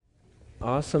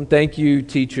Awesome. Thank you,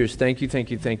 teachers. Thank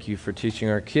you for teaching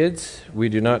our kids. We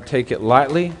do not take it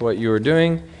lightly, what you are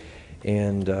doing.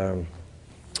 And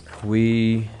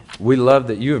we love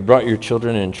that you have brought your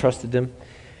children and entrusted them.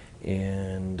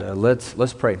 And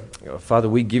let's pray. Father,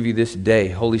 we give you this day.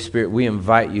 Holy Spirit, we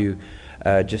invite you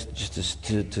just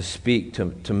to speak,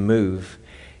 to move.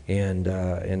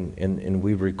 And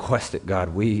we request it,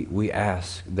 God. We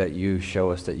ask that you show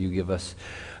us, that you give us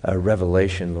a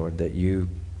revelation, Lord, that you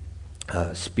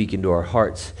speak into our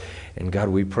hearts. And God,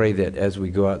 we pray that as we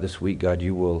go out this week, God,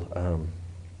 you will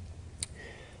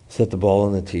set the ball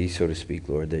on the tee, so to speak,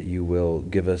 Lord, that you will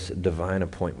give us divine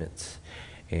appointments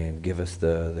and give us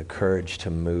the courage to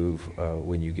move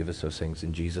when you give us those things.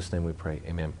 In Jesus' name we pray.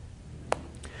 Amen.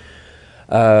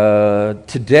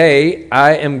 Today,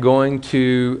 I am going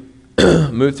to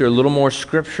move through a little more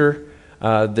scripture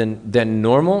than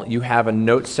normal. You have a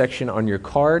notes section on your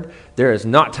card. There is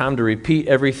not time to repeat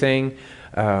everything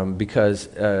because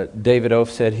David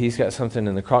Oaf said he's got something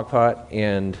in the crock pot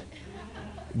and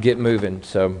get moving.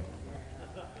 So,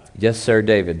 yes, sir,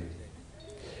 David.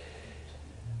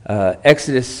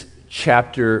 Exodus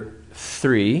chapter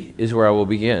 3 is where I will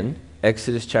begin.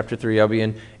 Exodus chapter 3, I'll be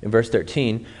in verse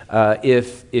 13.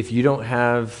 If you don't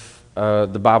have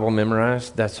the Bible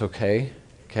memorized, that's okay.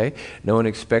 Okay? No one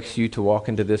expects you to walk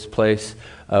into this place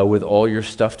with all your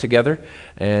stuff together,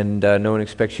 and no one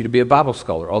expects you to be a Bible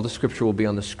scholar. All the scripture will be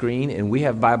on the screen, and we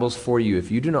have Bibles for you. If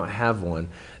you do not have one,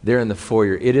 they're in the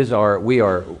foyer. We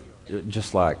are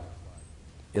just like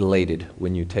elated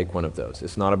when you take one of those.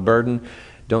 It's not a burden.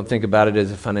 Don't think about it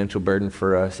as a financial burden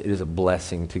for us. It is a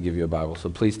blessing to give you a Bible. So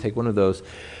please take one of those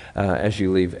as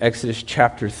you leave. Exodus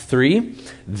chapter 3.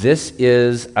 This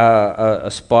is a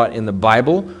spot in the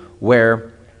Bible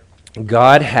where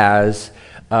God has,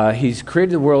 He's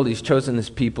created the world, He's chosen His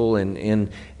people, and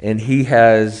He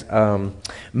has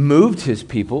moved His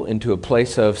people into a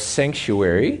place of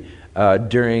sanctuary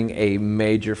during a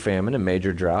major famine, a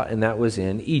major drought, and that was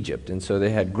in Egypt. And so they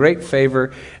had great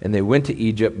favor, and they went to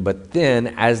Egypt, but then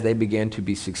as they began to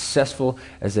be successful,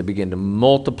 as they began to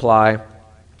multiply,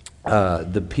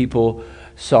 the people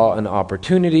saw an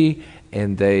opportunity,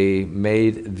 and they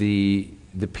made the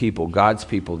people, God's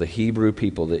people, the Hebrew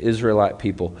people, the Israelite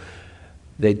people,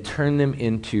 they turned them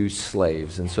into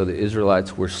slaves. And so the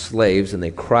Israelites were slaves, and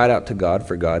they cried out to God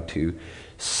for God to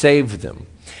save them.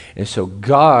 And so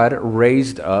God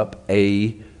raised up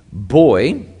a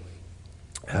boy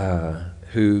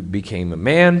who became a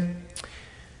man.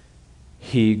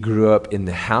 He grew up in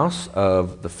the house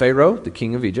of the Pharaoh, the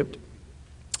king of Egypt,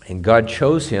 and God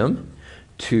chose him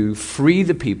to free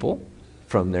the people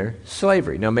from their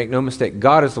slavery. Now, make no mistake,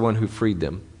 God is the one who freed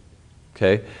them.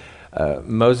 Okay?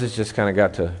 Moses just kind of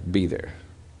got to be there.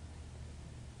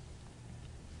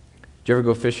 Did you ever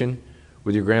go fishing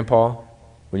with your grandpa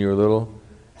when you were little?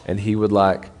 And he would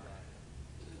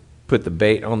put the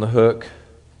bait on the hook,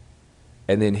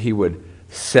 and then he would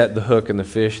set the hook in the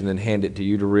fish and then hand it to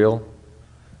you to reel.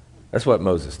 That's what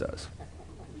Moses does.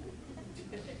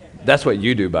 That's what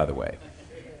you do, by the way.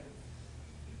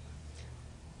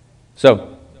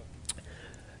 So,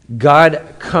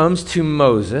 God comes to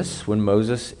Moses when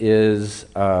Moses is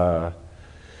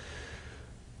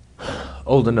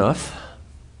old enough,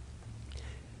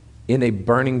 in a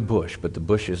burning bush, but the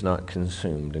bush is not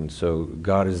consumed. And so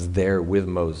God is there with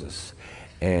Moses.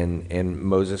 And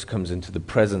Moses comes into the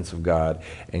presence of God,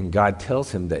 and God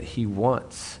tells him that he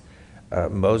wants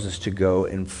Moses to go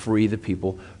and free the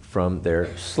people from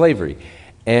their slavery.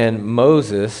 And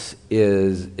Moses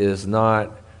is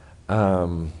not,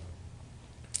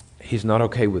 he's not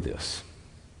okay with this.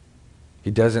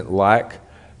 He doesn't like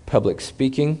public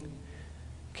speaking.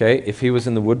 Okay, if he was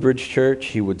in the Woodbridge Church,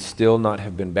 he would still not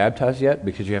have been baptized yet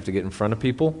because you have to get in front of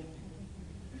people.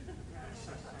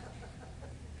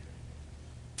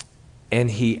 And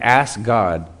he asked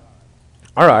God,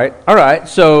 all right,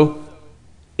 so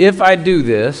if I do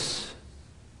this,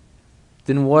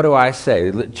 then what do I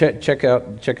say? Check out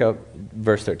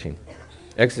verse 13.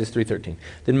 Exodus 3:13.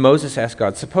 Then Moses asked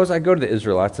God, suppose I go to the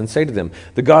Israelites and say to them,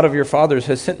 the God of your fathers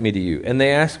has sent me to you. And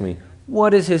they ask me,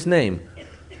 what is his name?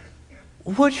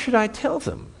 What should I tell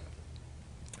them?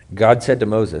 God said to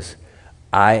Moses,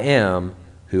 I am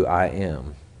who I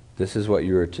am. This is what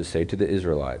you are to say to the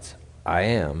Israelites. I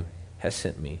am has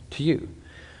sent me to you.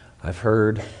 I've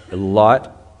heard a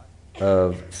lot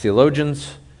of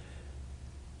theologians,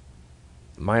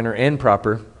 minor and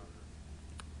proper,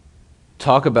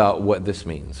 talk about what this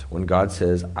means when God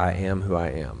says, I am who I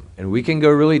am. And we can go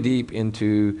really deep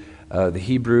into the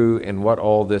Hebrew and what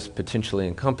all this potentially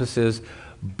encompasses.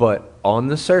 But on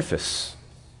the surface,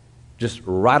 just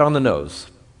right on the nose,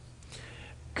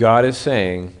 God is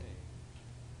saying,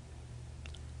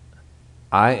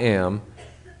 I am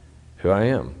who I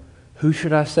am. Who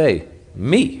should I say?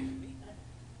 Me.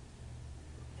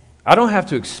 I don't have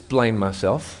to explain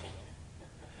myself.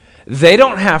 They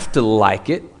don't have to like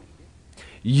it.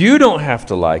 You don't have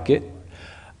to like it.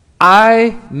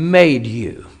 I made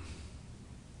you.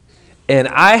 And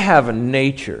I have a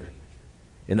nature.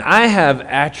 And I have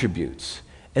attributes.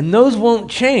 And those won't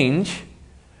change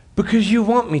because you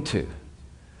want me to.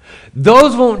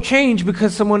 Those won't change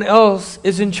because someone else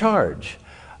is in charge.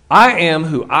 I am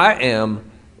who I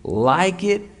am, like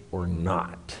it or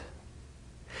not.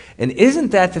 And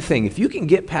isn't that the thing? If you can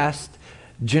get past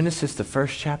Genesis, the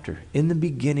first chapter, in the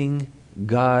beginning,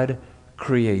 God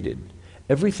created.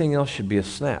 Everything else should be a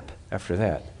snap after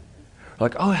that.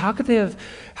 Like, oh, how could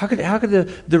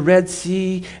the Red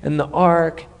Sea and the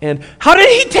ark, and how did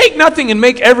he take nothing and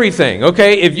make everything?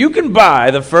 Okay, if you can buy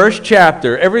the first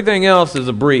chapter, everything else is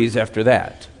a breeze after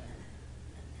that.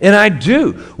 And I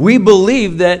do. We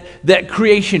believe that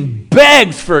creation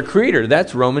begs for a creator.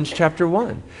 That's Romans chapter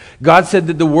 1. God said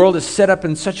that the world is set up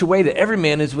in such a way that every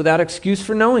man is without excuse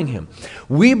for knowing him.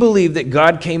 We believe that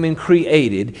God came and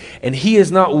created, and he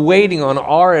is not waiting on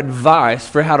our advice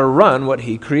for how to run what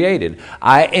he created.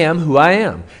 I am who I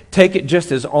am. Take it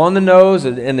just as on the nose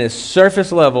and as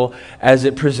surface level as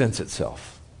it presents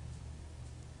itself.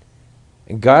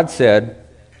 And God said,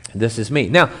 this is me.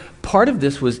 Now, part of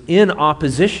this was in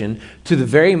opposition to the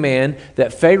very man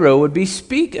that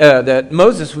that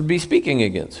Moses would be speaking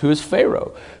against, who is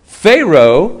Pharaoh.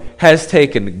 Pharaoh has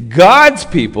taken God's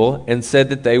people and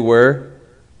said that they were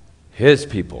his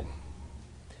people.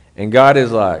 And God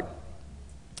is like,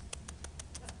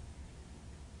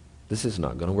 this is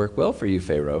not going to work well for you,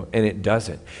 Pharaoh. And it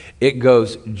doesn't. It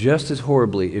goes just as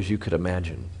horribly as you could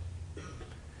imagine.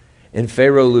 And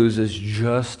Pharaoh loses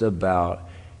just about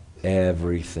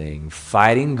everything,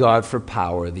 fighting God for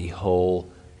power the whole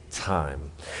time.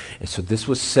 And so this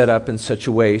was set up in such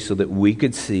a way so that we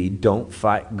could see, don't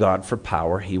fight God for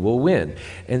power, he will win.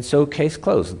 And so case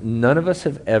closed. None of us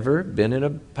have ever been in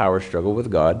a power struggle with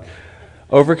God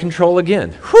over control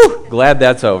again. Whew, glad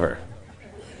that's over.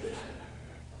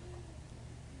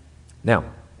 Now,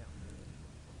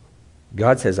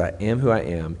 God says, I am who I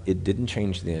am. It didn't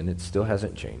change then. It still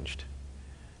hasn't changed.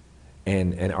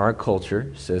 And our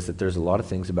culture says that there's a lot of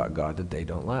things about God that they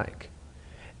don't like.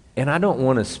 And I don't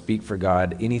want to speak for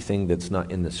God anything that's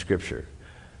not in the Scripture.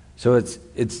 So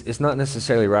it's not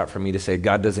necessarily right for me to say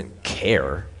God doesn't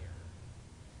care.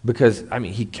 Because, I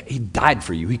mean, he died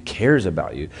for you. He cares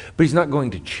about you. But he's not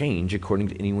going to change according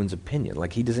to anyone's opinion.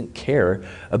 Like, he doesn't care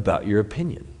about your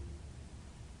opinion.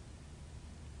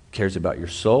 He cares about your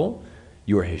soul.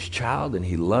 You are his child and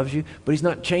he loves you. But he's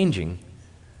not changing.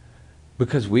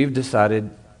 Because we've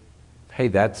decided, hey,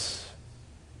 that's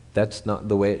not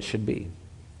the way it should be.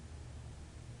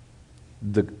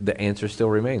 The answer still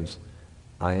remains.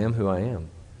 I am who I am.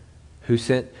 Who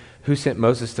sent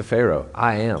Moses to Pharaoh?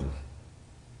 I am.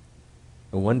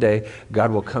 And one day, God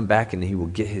will come back and he will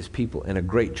get his people, and a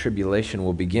great tribulation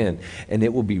will begin, and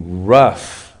it will be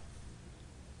rough.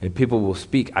 And people will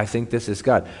speak, I think this is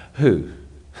God. Who?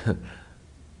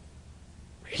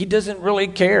 He doesn't really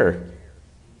care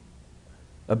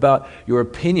about your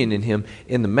opinion in him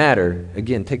in the matter.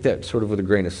 Again, take that sort of with a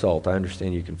grain of salt. I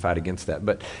understand you can fight against that,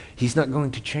 but he's not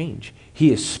going to change.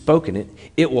 He has spoken it.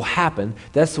 It will happen.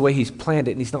 That's the way he's planned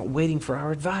it, and he's not waiting for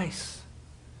our advice.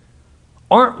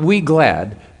 Aren't we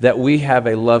glad that we have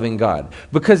a loving God?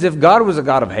 Because if God was a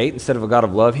God of hate instead of a God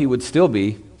of love, he would still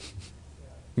be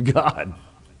God.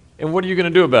 And what are you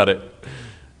going to do about it?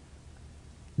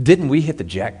 Didn't we hit the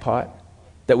jackpot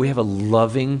that we have a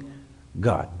loving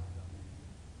God?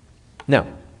 Now,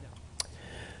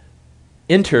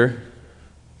 enter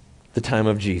the time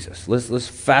of Jesus. Let's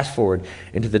fast forward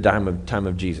into the time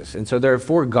of Jesus. And so there are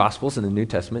 4 Gospels in the New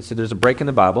Testament. So there's a break in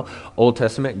the Bible. Old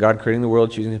Testament, God creating the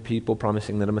world, choosing the people,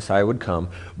 promising that a Messiah would come.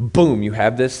 Boom, you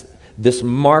have this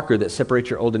marker that separates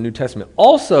your Old and New Testament.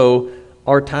 Also,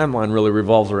 our timeline really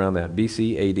revolves around that.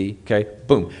 BC, AD, okay?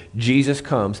 Boom. Jesus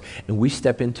comes, and we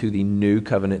step into the new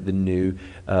covenant, the new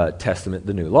testament,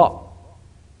 the new law.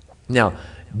 Now,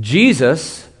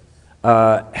 Jesus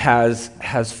has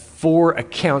 4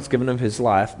 accounts given of his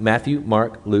life: Matthew,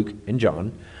 Mark, Luke, and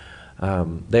John.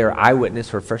 They are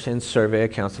eyewitness or first-hand survey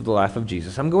accounts of the life of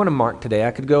Jesus. I'm going to Mark today.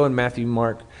 I could go in Matthew,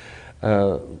 Mark.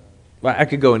 I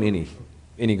could go in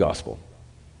any gospel.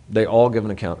 They all give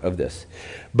an account of this.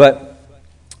 But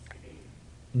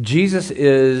Jesus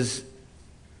is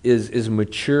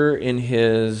mature in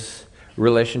his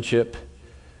relationship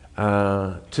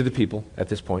to the people at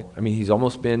this point. I mean, he's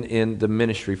almost been in the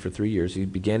ministry for 3 years. He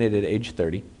began it at age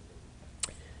 30.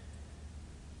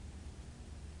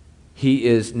 He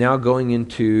is now going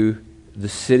into the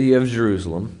city of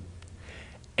Jerusalem,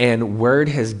 and word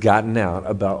has gotten out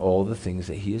about all the things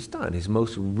that he has done. His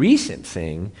most recent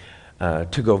thing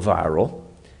to go viral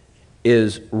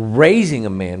is raising a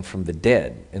man from the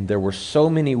dead. And there were so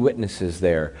many witnesses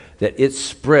there that it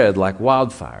spread like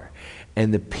wildfire.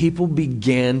 And the people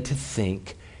began to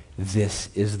think, this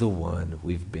is the one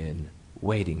we've been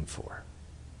waiting for.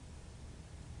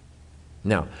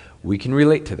 Now, we can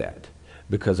relate to that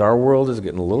because our world is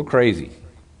getting a little crazy.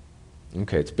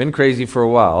 Okay, it's been crazy for a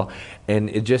while, and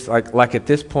it just like at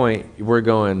this point, we're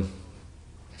going,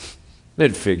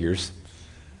 it figures.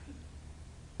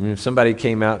 I mean, if somebody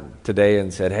came out today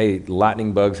and said, hey,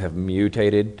 lightning bugs have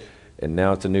mutated, and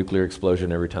now it's a nuclear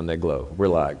explosion every time they glow, we're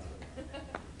like,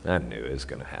 I knew it was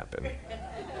going to happen.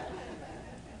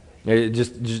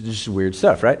 Just weird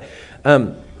stuff, right?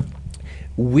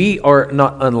 We are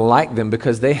not unlike them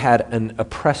because they had an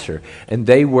oppressor, and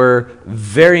they were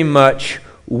very much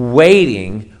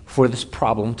waiting for this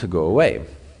problem to go away.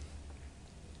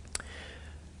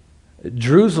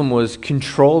 Jerusalem was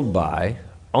controlled by,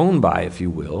 owned by, if you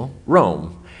will,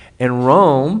 Rome. And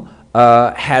Rome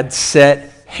had set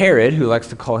Herod, who likes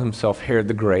to call himself Herod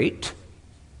the Great,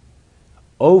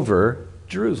 over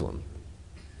Jerusalem.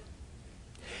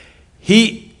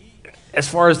 He, as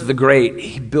far as the Great,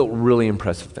 he built really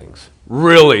impressive things.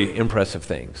 Really impressive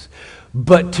things.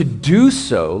 But to do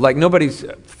so, like nobody's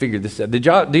figured this out. Do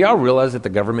y'all realize that the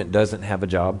government doesn't have a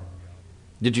job?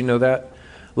 Did you know that?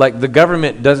 Like the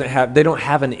government they don't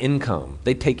have an income.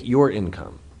 They take your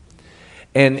income.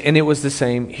 And it was the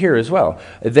same here as well.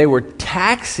 They were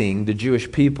taxing the Jewish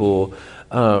people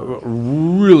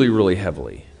really, really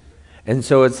heavily. And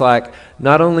so it's like,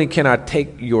 not only can I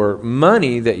take your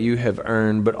money that you have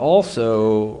earned, but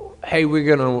also, hey,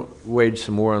 we're going to wage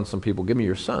some war on some people. Give me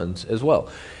your sons as well.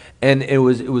 And it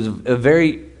was a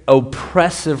very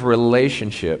oppressive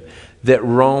relationship that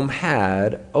Rome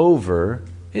had over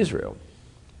Israel.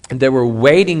 And they were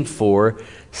waiting for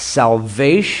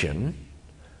salvation.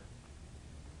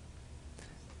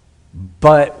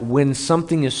 But when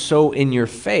something is so in your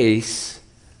face,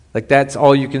 like that's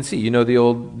all you can see. You know the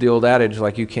old adage,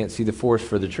 like you can't see the forest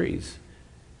for the trees.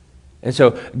 And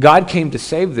so God came to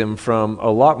save them from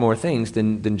a lot more things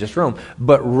than just Rome.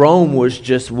 But Rome was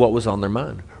just what was on their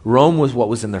mind. Rome was what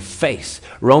was in their face.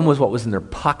 Rome was what was in their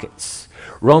pockets.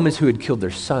 Rome is who had killed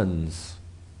their sons.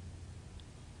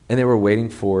 And they were waiting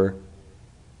for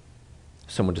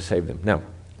someone to save them. Now,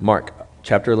 Mark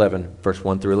chapter 11, verse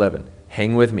 1 through 11.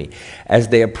 Hang with me. As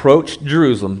they approached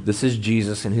Jerusalem, this is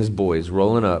Jesus and his boys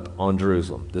rolling up on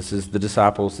Jerusalem. This is the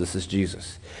disciples, this is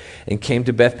Jesus. And came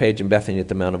to Bethpage and Bethany at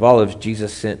the Mount of Olives.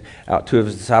 Jesus sent out two of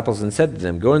his disciples and said to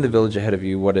them, go in the village ahead of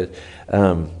you.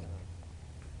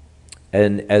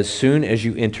 And as soon as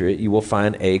you enter it, you will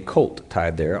find a colt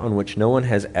tied there on which no one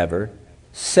has ever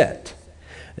sat.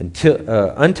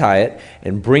 Untie it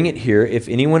and bring it here. If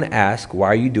anyone asks, why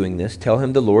are you doing this? Tell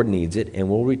him the Lord needs it and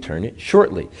will return it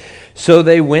shortly. So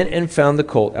they went and found the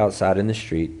colt outside in the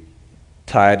street,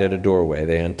 tied at a doorway.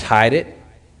 They untied it,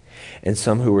 and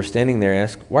some who were standing there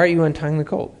asked, why are you untying the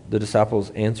colt? The disciples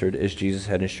answered as Jesus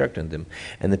had instructed them,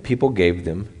 and the people gave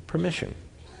them permission.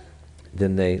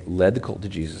 Then they led the colt to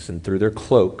Jesus and threw their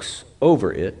cloaks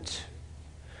over it.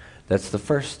 That's the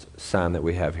first sign that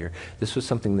we have here. This was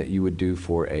something that you would do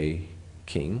for a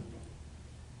king.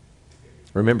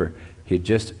 Remember, he had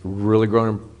just really grown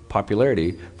in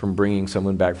popularity from bringing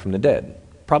someone back from the dead.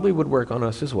 Probably would work on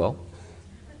us as well.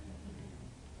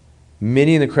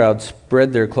 Many in the crowd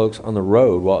spread their cloaks on the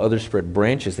road, while others spread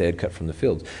branches they had cut from the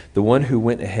fields. The one who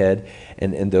went ahead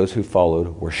and those who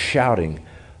followed were shouting,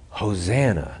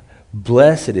 Hosanna!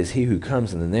 Blessed is he who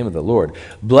comes in the name of the Lord.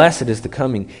 Blessed is the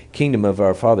coming kingdom of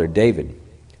our father David.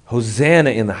 Hosanna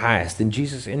in the highest. Then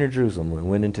Jesus entered Jerusalem and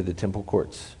went into the temple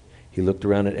courts. He looked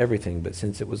around at everything, but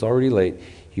since it was already late,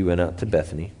 he went out to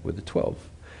Bethany with the 12.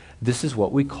 This is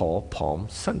what we call Palm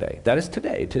Sunday. That is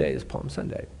today. Today is Palm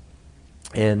Sunday.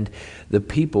 And the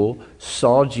people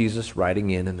saw Jesus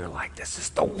riding in, and they're like, this is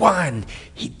the one.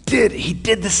 He did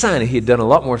the sign. He had done a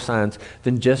lot more signs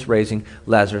than just raising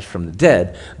Lazarus from the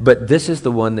dead. But this is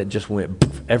the one that just went,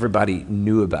 everybody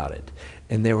knew about it.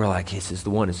 And they were like, this is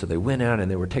the one. And so they went out,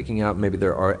 and they were taking out maybe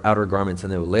their outer garments,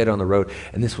 and they would lay it on the road.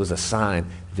 And this was a sign,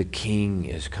 the king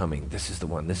is coming. This is the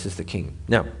one. This is the king.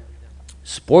 Now,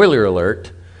 spoiler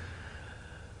alert,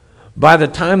 by the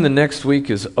time the next week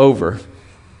is over,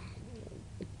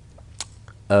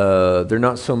 they're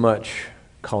not so much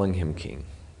calling him king.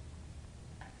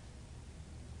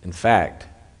 In fact,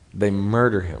 they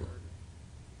murder him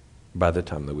by the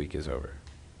time the week is over.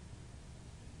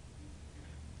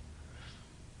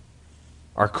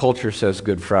 Our culture says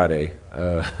Good Friday.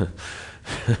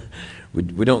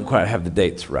 We don't quite have the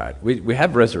dates right. We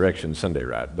have Resurrection Sunday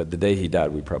right, but the day he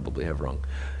died we probably have wrong.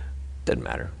 Doesn't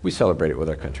matter. We celebrate it with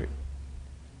our country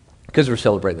because we're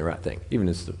celebrating the right thing, even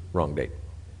if it's the wrong date.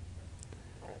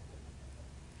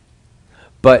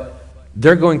 But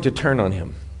they're going to turn on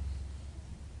him.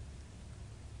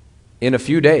 In a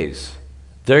few days,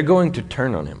 they're going to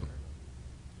turn on him.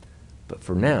 But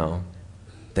for now,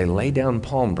 they lay down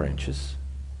palm branches.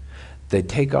 They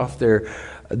take off their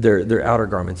outer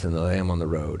garments and they lay them on the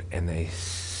road and they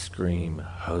scream,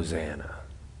 Hosanna.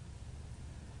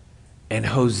 And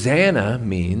Hosanna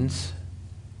means,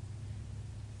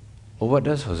 well, what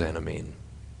does Hosanna mean?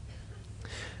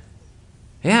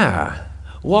 Yeah,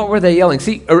 what were they yelling?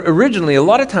 See, originally, a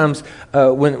lot of times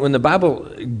when the Bible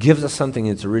gives us something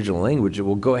in its original language, it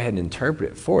will go ahead and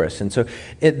interpret it for us. And so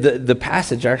the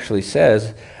passage actually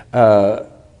says,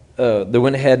 they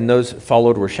went ahead and those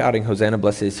followed were shouting, Hosanna,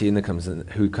 blessed is he who comes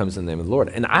in the name of the Lord.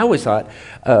 And I always thought,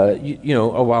 a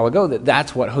while ago that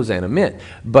that's what Hosanna meant.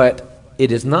 But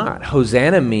it is not.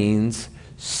 Hosanna means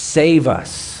save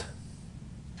us.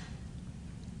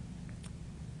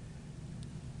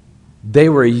 They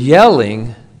were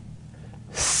yelling,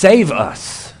 save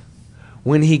us,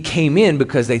 when he came in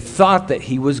because they thought that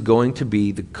he was going to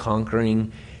be the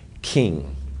conquering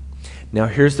king. Now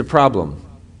here's the problem.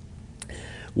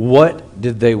 What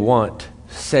did they want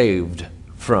saved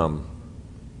from?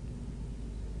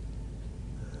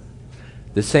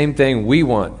 The same thing we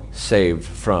want saved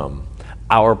from.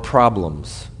 Our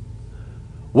problems.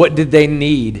 What did they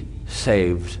need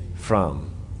saved from?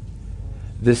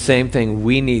 The same thing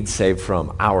we need saved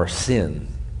from. Our sin.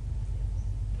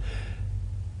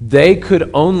 They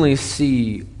could only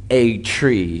see a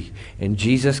tree, and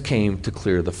Jesus came to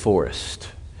clear the forest.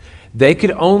 They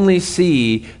could only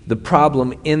see the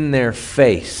problem in their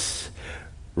face.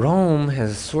 Rome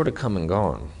has sort of come and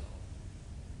gone.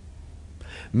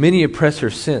 Many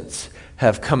oppressors since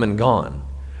have come and gone.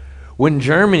 When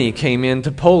Germany came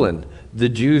into Poland, the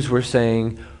Jews were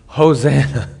saying,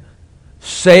 Hosanna,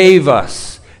 save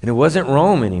us. And it wasn't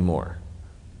Rome anymore.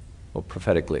 Well,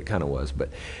 prophetically it kind of was, but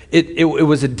it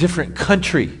was a different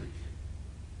country.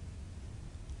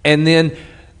 And then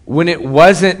when it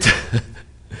wasn't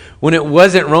when it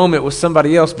wasn't Rome, it was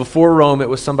somebody else. Before Rome, it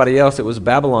was somebody else. It was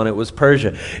Babylon. It was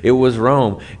Persia. It was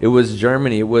Rome. It was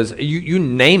Germany. It was, you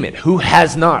name it. Who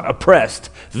has not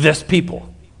oppressed this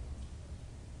people?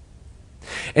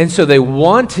 And so they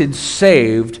wanted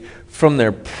saved from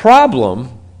their problem,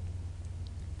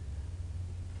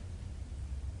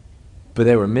 but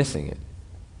they were missing it.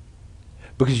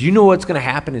 Because you know what's going to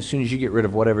happen as soon as you get rid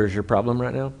of whatever is your problem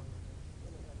right now?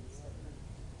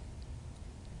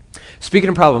 Speaking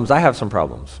of problems, I have some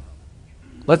problems.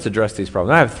 Let's address these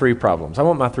problems. I have 3 problems. I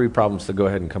want my 3 problems to go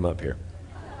ahead and come up here.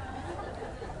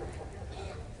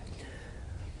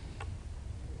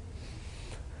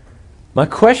 My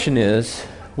question is,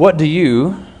 what do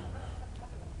you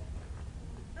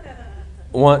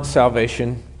want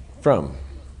salvation from?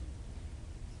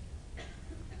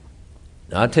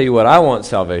 Now, I'll tell you what I want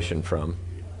salvation from.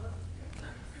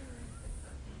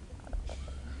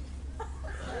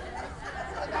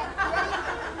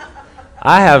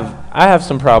 I have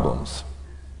some problems.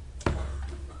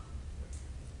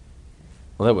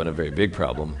 Well, that wasn't a very big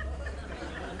problem.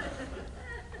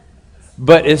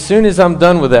 But as soon as I'm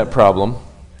done with that problem,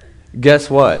 guess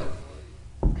what?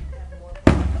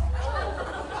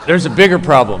 There's a bigger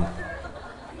problem.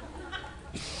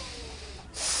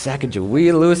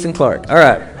 Sacagawea, Lewis and Clark. All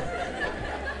right.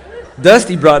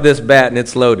 Dusty brought this bat and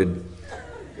it's loaded.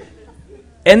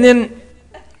 And then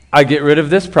I get rid of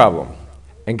this problem.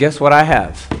 And guess what I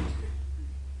have?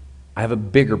 I have a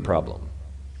bigger problem.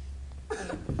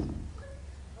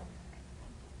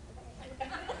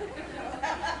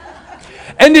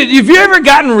 And have you ever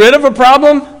gotten rid of a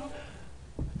problem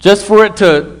just for it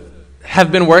to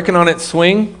have been working on its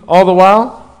swing all the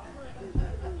while?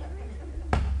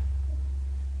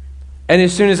 And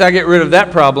as soon as I get rid of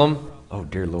that problem, oh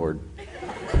dear Lord.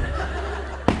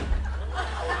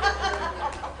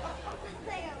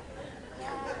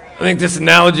 I think this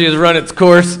analogy has run its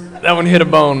course. That one hit a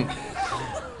bone.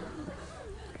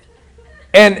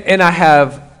 And I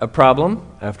have a problem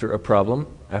after a problem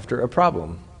after a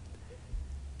problem.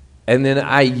 And then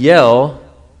I yell,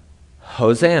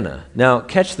 Hosanna. Now,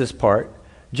 catch this part.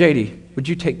 JD, would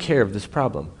you take care of this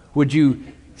problem? Would you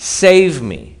save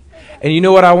me? And you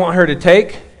know what I want her to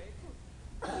take?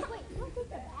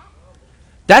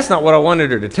 That's not what I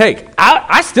wanted her to take.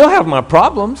 I still have my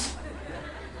problems.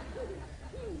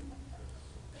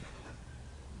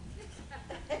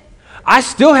 I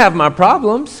still have my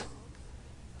problems.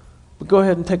 But go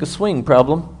ahead and take a swing,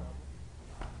 problem.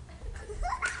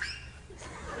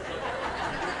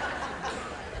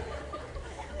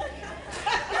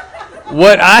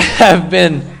 What I have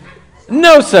been...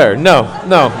 No, sir. No.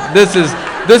 This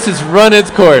has run its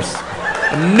course.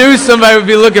 I knew somebody would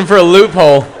be looking for a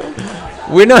loophole.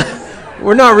 We're not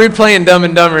replaying Dumb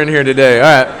and Dumber in here today.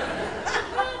 All right.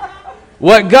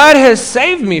 What God has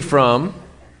saved me from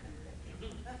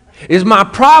is my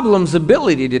problem's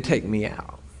ability to take me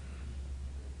out.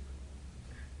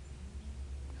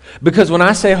 Because when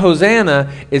I say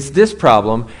Hosanna, it's this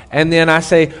problem, and then I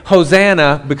say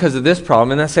Hosanna because of this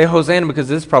problem, and I say Hosanna because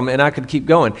of this problem, and I could keep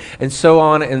going, and so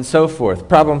on and so forth.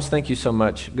 Problems, thank you so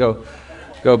much. Go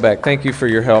back. Thank you for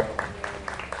your help.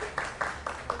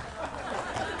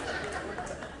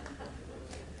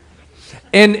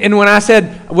 And when I said,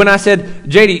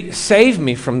 JD, save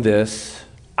me from this,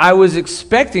 I was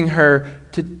expecting her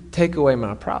to take away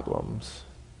my problems.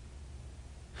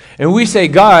 And we say,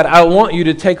 God, I want you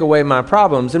to take away my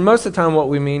problems. And most of the time what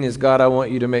we mean is, God, I want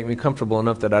you to make me comfortable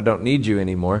enough that I don't need you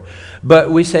anymore.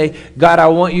 But we say, God, I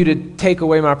want you to take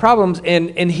away my problems.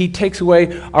 And he takes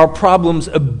away our problem's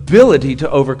ability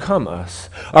to overcome us.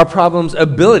 Our problem's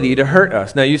ability to hurt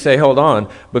us. Now you say, hold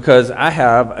on, because I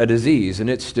have a disease and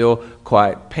it's still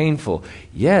quite painful.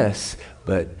 Yes,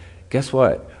 but guess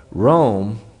what?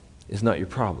 Rome is not your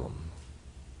problem.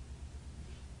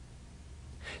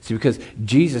 See, because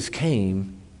Jesus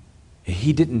came,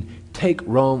 he didn't take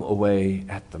Rome away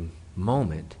at the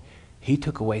moment. He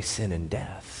took away sin and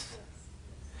death.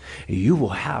 You will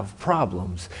have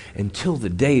problems until the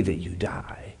day that you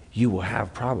die. You will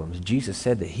have problems. Jesus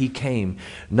said that he came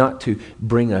not to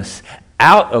bring us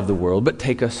out of the world, but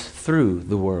take us through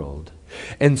the world.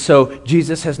 And so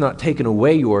Jesus has not taken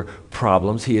away your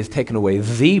problems. He has taken away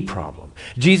the problem.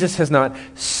 Jesus has not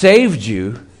saved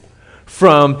you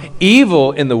from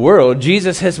evil in the world.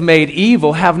 Jesus has made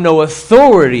evil have no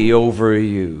authority over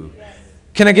you.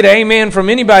 Can I get an amen from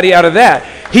anybody out of that?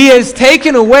 He has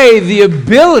taken away the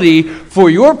ability for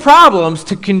your problems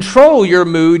to control your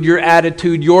mood, your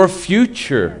attitude, your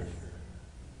future.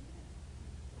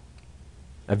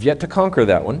 I've yet to conquer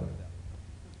that one.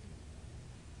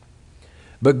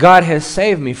 But God has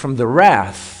saved me from the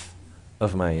wrath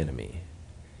of my enemy.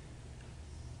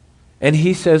 And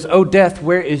he says, oh, death,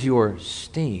 where is your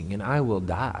sting? And I will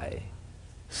die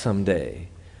someday.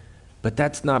 But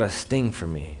that's not a sting for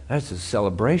me. That's a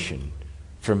celebration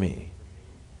for me.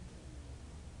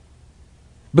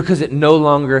 Because it no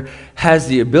longer has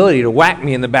the ability to whack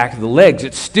me in the back of the legs.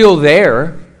 It's still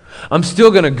there. I'm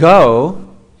still going to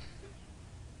go.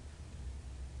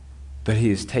 But he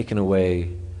has taken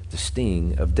away the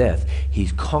sting of death.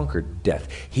 He's conquered death.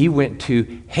 He went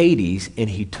to Hades and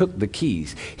he took the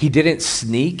keys. He didn't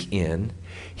sneak in.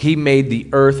 He made the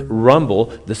earth rumble.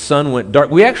 The sun went dark.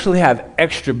 We actually have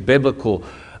extra biblical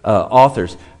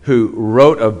authors who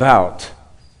wrote about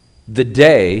the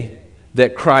day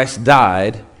that Christ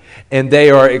died, and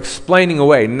they are explaining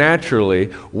away naturally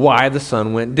why the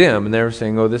sun went dim. And they were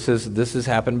saying, oh, this has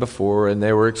happened before, and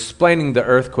they were explaining the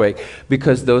earthquake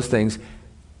because those things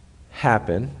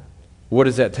happen. What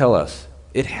does that tell us?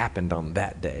 It happened on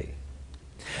that day.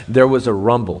 There was a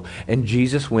rumble, and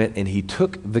Jesus went and he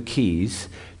took the keys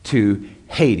to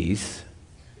Hades.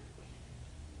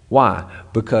 Why?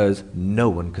 Because no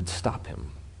one could stop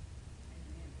him.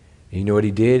 And you know what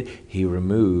he did? He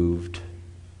removed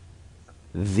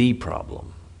the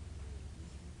problem.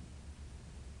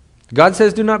 God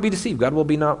says, do not be deceived. God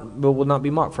will not be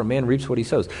mocked, for a man reaps what he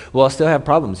sows. Will I still have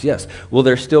problems? Yes. Will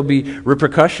there still be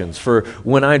repercussions for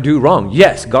when I do wrong?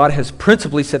 Yes. God has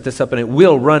principally set this up, and it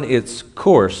will run its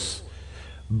course.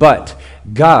 But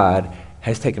God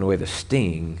has taken away the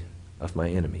sting of my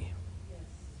enemy.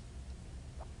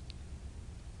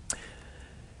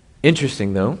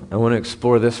 Interesting, though. I want to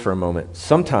explore this for a moment.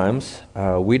 Sometimes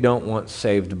we don't want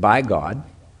saved by God.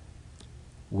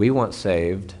 We want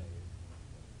saved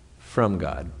from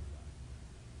God.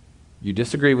 You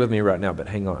disagree with me right now, but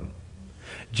hang on.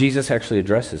 Jesus actually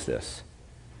addresses this.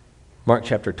 Mark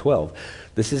chapter 12.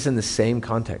 This is in the same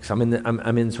context. I'm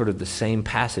in sort of the same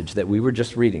passage that we were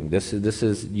just reading. This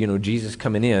is Jesus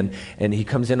coming in, and he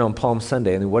comes in on Palm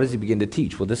Sunday, and then what does he begin to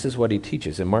teach? Well, this is what he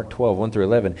teaches. In Mark 12, 1 through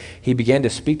 11, he began to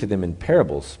speak to them in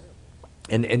parables.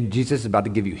 And Jesus is about to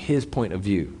give you his point of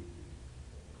view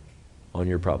on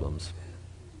your problems.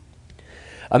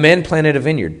 A man planted a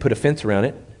vineyard, put a fence around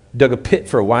it, dug a pit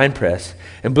for a winepress,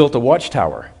 and built a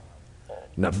watchtower.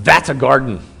 Now that's a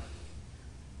garden.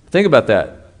 Think about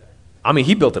that. I mean,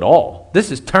 he built it all. This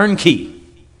is turnkey.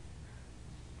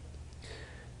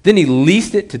 Then he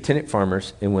leased it to tenant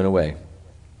farmers and went away.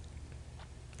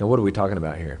 Now, what are we talking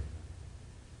about here?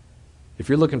 If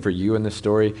you're looking for you in this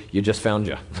story, you just found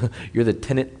you. You're the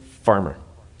tenant farmer.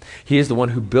 He is the one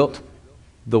who built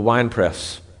the wine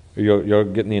press. You're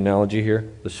getting the analogy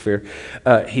here, the sphere?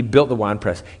 He built the wine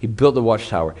press. He built the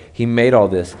watchtower. He made all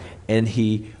this, and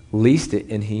he leased it,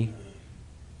 and he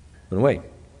went away.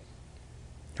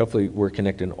 Hopefully we're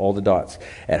connecting all the dots.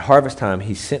 At harvest time,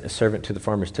 he sent a servant to the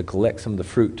farmers to collect some of the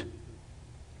fruit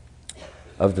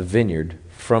of the vineyard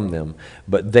from them.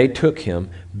 But they took him,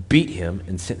 beat him,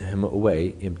 and sent him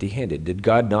away empty-handed. Did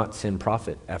God not send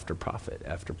prophet after prophet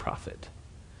after prophet?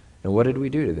 And what did we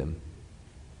do to them?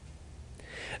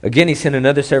 Again, he sent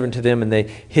another servant to them, and they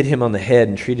hit him on the head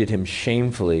and treated him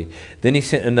shamefully. Then he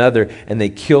sent another, and they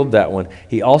killed that one.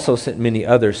 He also sent many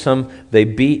others. Some they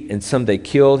beat, and some they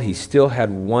killed. He still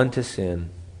had one to send,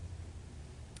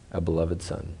 a beloved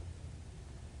son.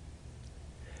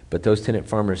 But those tenant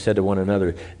farmers said to one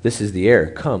another, "This is the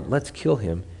heir. Come, let's kill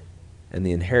him, and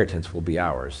the inheritance will be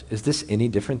ours." Is this any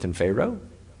different than Pharaoh?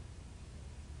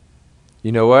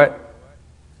 You know what?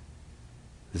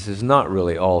 This is not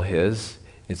really all his.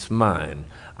 It's mine.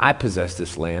 I possess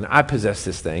this land. I possess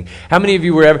this thing. How many of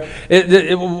you were ever,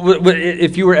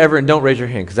 if you were ever, and don't raise your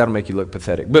hand because that'll make you look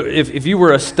pathetic, but if you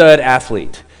were a stud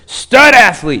athlete,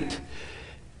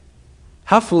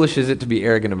 how foolish is it to be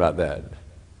arrogant about that?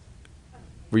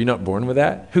 Were you not born with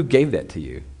that? Who gave that to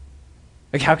you?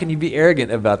 Like, how can you be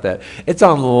arrogant about that? It's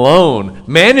on loan.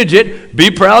 Manage it.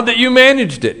 Be proud that you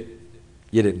managed it.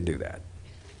 You didn't do that.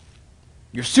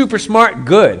 You're super smart,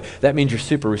 good. That means you're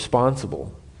super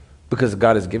responsible. Because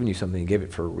God has given you something, He gave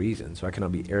it for a reason. So I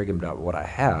cannot be arrogant about what I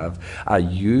have. I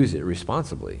use it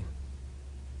responsibly.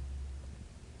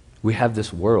 We have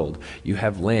this world. You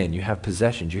have land. You have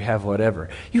possessions. You have whatever.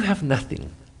 You have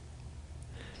nothing.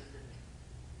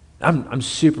 I'm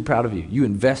super proud of you. You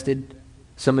invested.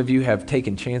 Some of you have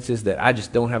taken chances that I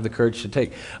just don't have the courage to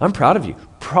take. I'm proud of you.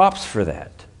 Props for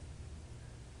that.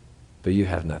 But you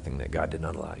have nothing that God did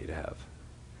not allow you to have.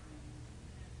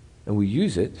 And we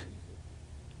use it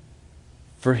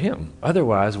for Him.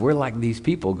 Otherwise, we're like these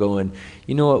people going,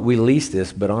 you know what, we leased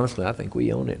this, but honestly, I think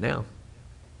we own it now.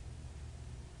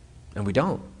 And we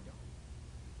don't.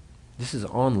 This is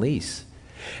on lease.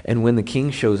 And when the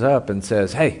king shows up and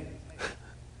says, hey,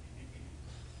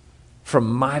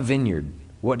 from my vineyard,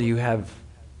 what do you have?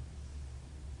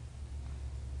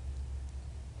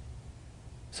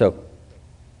 So,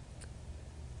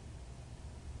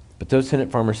 but those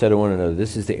tenant farmers said to one another,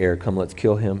 this is the heir, come let's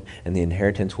kill him, and the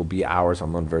inheritance will be ours.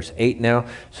 I'm on verse 8 now.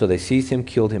 So they seized him,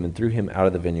 killed him, and threw him out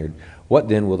of the vineyard. What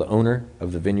then will the owner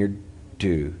of the vineyard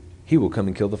do? He will come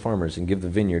and kill the farmers and give the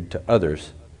vineyard to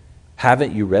others.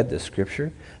 Haven't you read this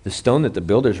scripture? The stone that the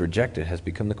builders rejected has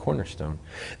become the cornerstone.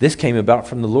 This came about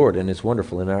from the Lord and is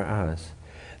wonderful in our eyes.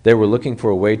 They were looking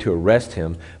for a way to arrest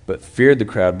him, but feared the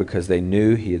crowd because they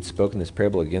knew he had spoken this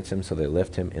parable against him, so they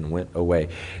left him and went away.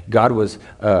 Jesus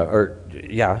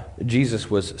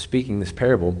was speaking this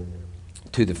parable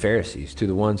to the Pharisees, to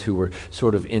the ones who were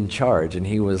sort of in charge. And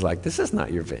he was like, this is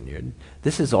not your vineyard.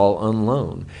 This is all on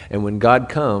loan. And when God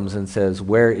comes and says,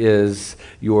 where is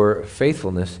your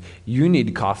faithfulness? You need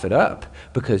to cough it up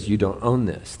because you don't own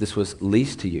this. This was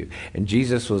leased to you. And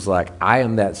Jesus was like, I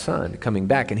am that son coming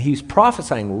back. And he's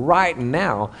prophesying right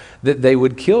now that they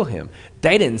would kill him.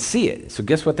 They didn't see it. So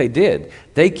guess what they did?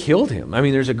 They killed him. I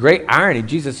mean, there's a great irony.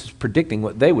 Jesus is predicting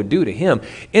what they would do to him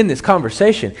in this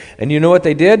conversation. And you know what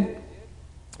they did?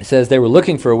 It says they were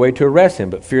looking for a way to arrest him,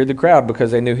 but feared the crowd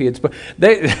because they knew he had spoken.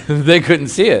 They couldn't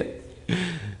see it.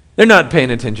 They're not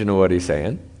paying attention to what he's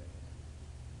saying.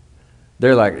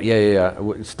 They're like, yeah.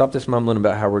 Stop this mumbling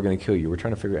about how we're going to kill you. We're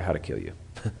trying to figure out how to kill you.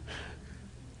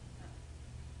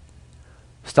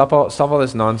 Stop all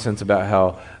this nonsense about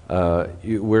how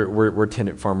we're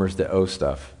tenant farmers that owe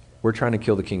stuff. We're trying to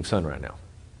kill the king's son right now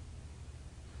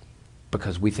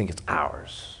because we think it's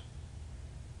ours.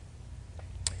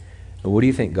 And what do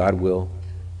you think God will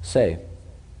say?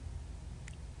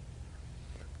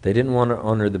 They didn't want to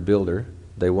honor the builder.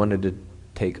 They wanted to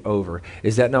take over.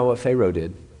 Is that not what Pharaoh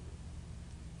did?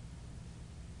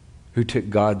 Who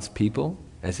took God's people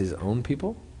as his own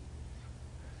people?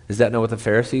 Is that not what the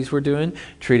Pharisees were doing?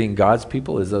 Treating God's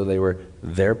people as though they were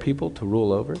their people to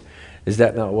rule over? Is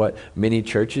that not what many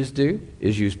churches do?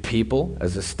 Is use people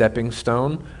as a stepping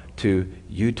stone to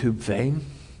YouTube fame?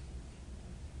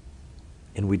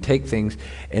 And we take things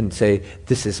and say,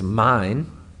 this is mine.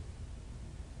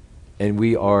 And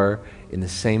we are in the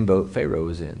same boat Pharaoh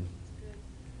was in.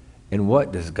 And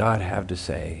what does God have to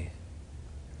say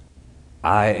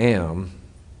I am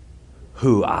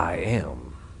who I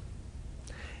am.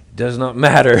 It does not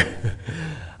matter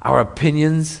our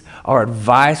opinions, our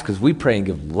advice, because we pray and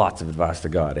give lots of advice to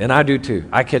God. And I do too.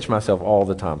 I catch myself all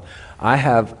the time. I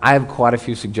have quite a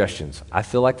few suggestions. I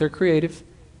feel like they're creative.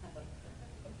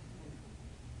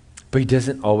 But he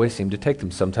doesn't always seem to take them.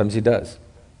 Sometimes he does.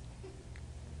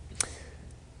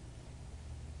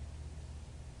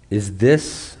 Is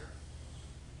this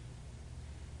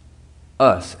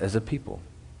us as a people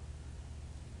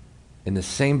in the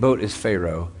same boat as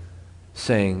Pharaoh,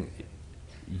 saying,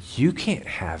 you can't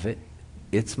have it,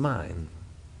 it's mine?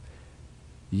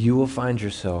 You will find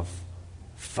yourself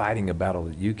fighting a battle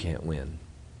that you can't win.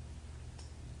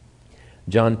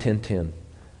 John 10:10.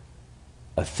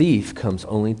 A thief comes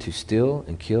only to steal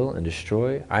and kill and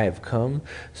destroy. I have come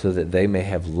so that they may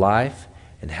have life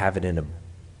and have it in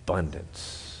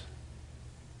abundance.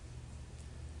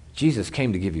 Jesus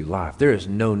came to give you life. There is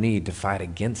no need to fight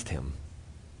against him.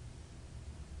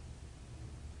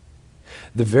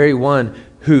 The very one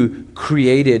who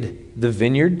created the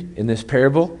vineyard in this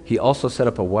parable, he also set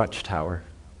up a watchtower.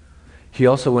 He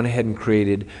also went ahead and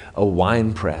created a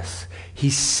wine press. He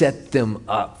set them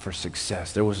up for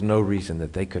success. There was no reason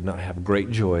that they could not have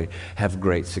great joy, have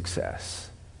great success.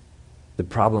 The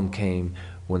problem came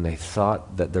when they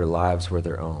thought that their lives were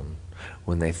their own,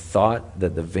 when they thought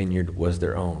that the vineyard was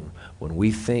their own, when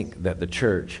we think that the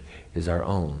church is our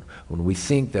own, when we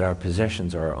think that our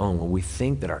possessions are our own, when we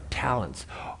think that our talents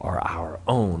are our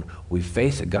own, we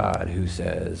face a God who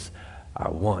says, I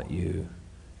want you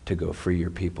to go free your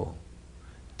people.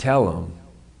 Tell them,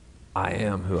 I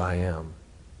am who I am.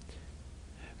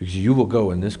 Because you will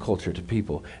go in this culture to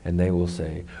people and they will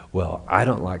say, well, I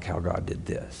don't like how God did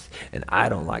this, and I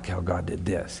don't like how God did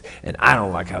this, and I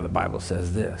don't like how the Bible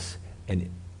says this. And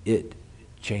it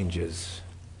changes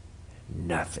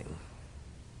nothing.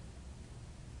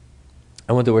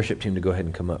 I want the worship team to go ahead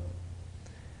and come up.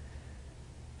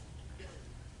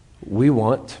 We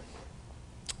want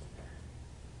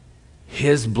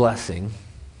his blessing,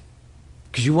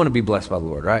 because you want to be blessed by the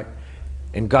Lord, right?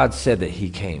 And God said that he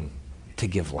came to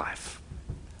give life.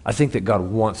 I think that God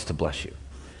wants to bless you.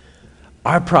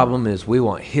 Our problem is we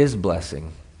want his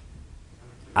blessing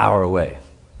our way.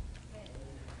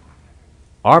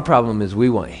 Our problem is we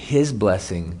want his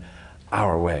blessing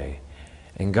our way.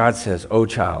 And God says, oh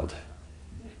child,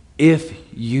 if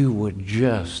you would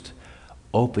just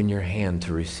open your hand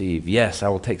to receive, yes, I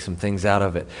will take some things out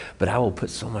of it, but I will put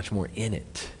so much more in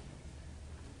it.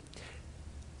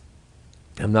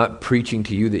 I'm not preaching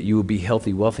to you that you will be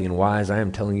healthy, wealthy, and wise. I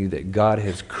am telling you that God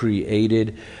has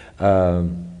created,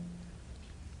 I'm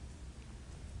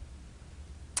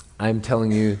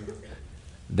telling you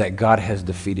that God has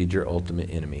defeated your ultimate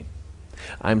enemy.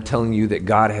 I'm telling you that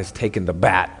God has taken the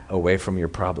bat away from your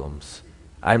problems.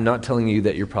 I'm not telling you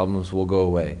that your problems will go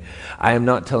away. I am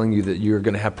not telling you that you're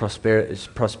going to have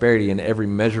prosperity in every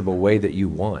measurable way that you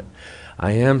want.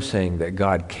 I am saying that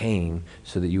God came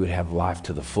so that you would have life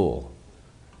to the full.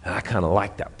 And I kind of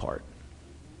like that part.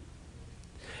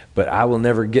 But I will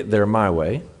never get there my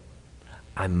way.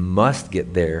 I must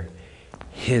get there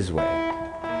his way.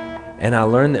 And I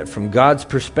learned that from God's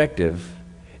perspective,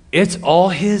 it's all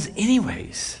his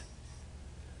anyways.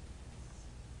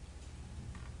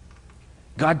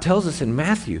 God tells us in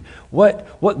Matthew,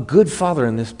 what good father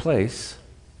in this place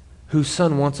whose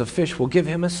son wants a fish will give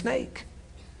him a snake?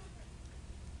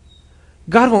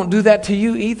 God won't do that to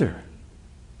you either.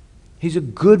 He's a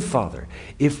good father.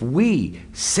 If we,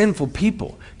 sinful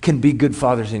people, can be good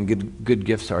fathers and good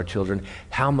gifts to our children,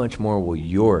 how much more will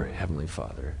your heavenly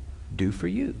Father do for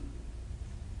you?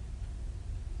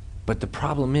 But the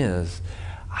problem is,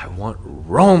 I want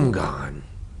Rome gone.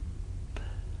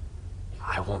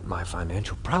 I want my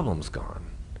financial problems gone.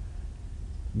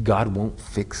 God won't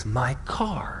fix my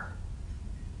car.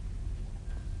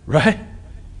 Right?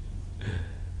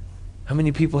 How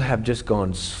many people have just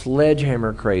gone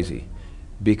sledgehammer crazy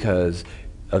because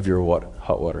of your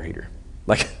hot water heater?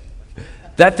 Like,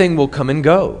 that thing will come and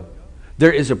go.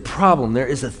 There is a problem. There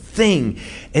is a thing,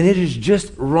 and it is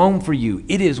just wrong for you.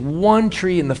 It is one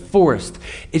tree in the forest.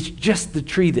 It's just the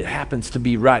tree that happens to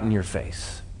be right in your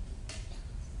face.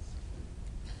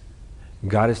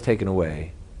 God has taken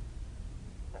away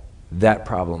that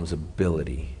problem's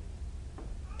ability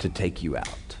to take you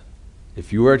out.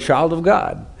 If you are a child of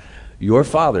God, your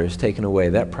Father has taken away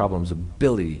that problem's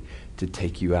ability to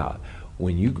take you out.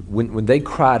 When they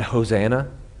cried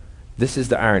Hosanna, this is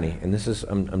the irony, and this is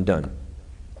I'm done.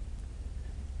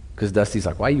 Because Dusty's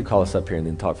like, why you call us up here and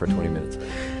then talk for 20 minutes?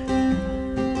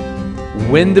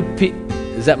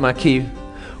 Is that my key?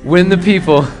 When the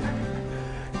people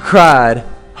cried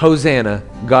Hosanna,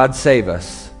 God save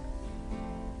us.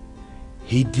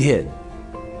 He did.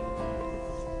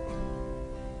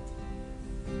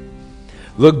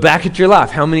 Look back at your life.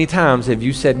 How many times have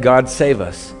you said, God save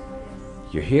us?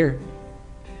 You're here.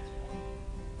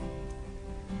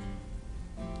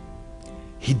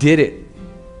 He did it.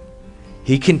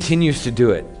 He continues to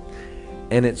do it.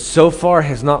 And it so far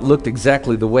has not looked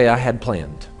exactly the way I had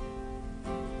planned.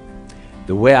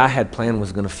 The way I had planned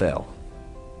was going to fail.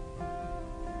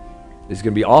 It's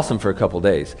going to be awesome for a couple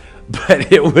days,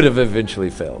 but it would have eventually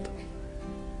failed.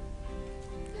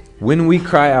 When we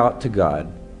cry out to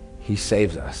God, He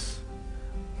saves us.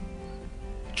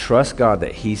 Trust God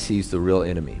that He sees the real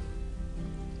enemy.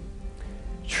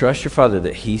 Trust your Father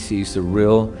that He sees the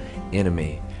real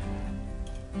enemy.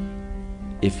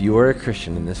 If you are a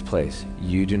Christian in this place,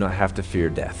 you do not have to fear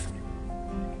death.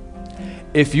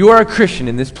 If you are a Christian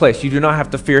in this place, you do not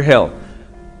have to fear hell.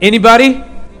 Anybody?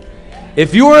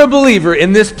 If you are a believer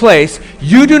in this place,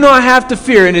 you do not have to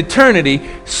fear an eternity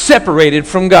separated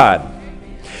from God.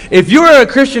 If you are a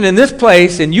Christian in this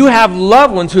place and you have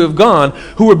loved ones who have gone,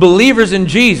 who are believers in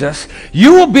Jesus,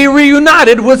 you will be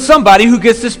reunited with somebody who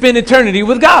gets to spend eternity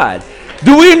with God.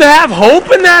 Do we have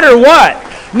hope in that or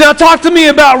what? Now talk to me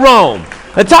about Rome.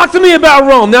 Talk to me about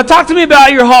Rome. Now talk to me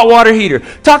about your hot water heater.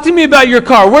 Talk to me about your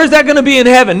car. Where's that going to be in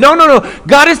heaven? No.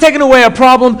 God has taken away a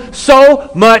problem so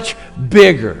much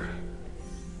bigger.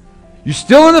 You're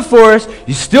still in the forest.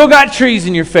 You still got trees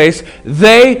in your face.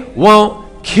 They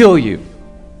won't kill you.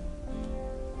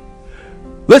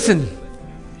 Listen,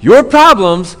 your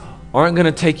problems aren't going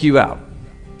to take you out.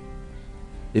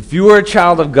 If you are a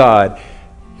child of God,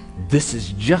 this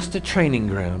is just a training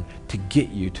ground to get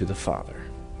you to the Father.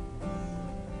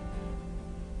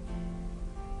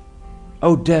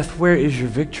 Oh, death, where is your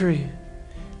victory?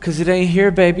 Because it ain't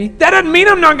here, baby. That doesn't mean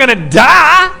I'm not going to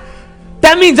die.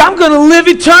 That means I'm going to live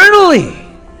eternally.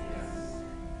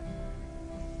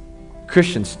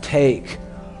 Christians, take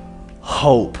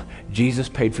hope. Jesus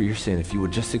paid for your sin if you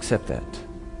would just accept that.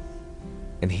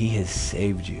 And He has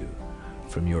saved you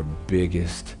from your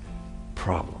biggest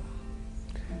problem.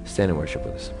 Stand and worship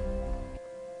with us.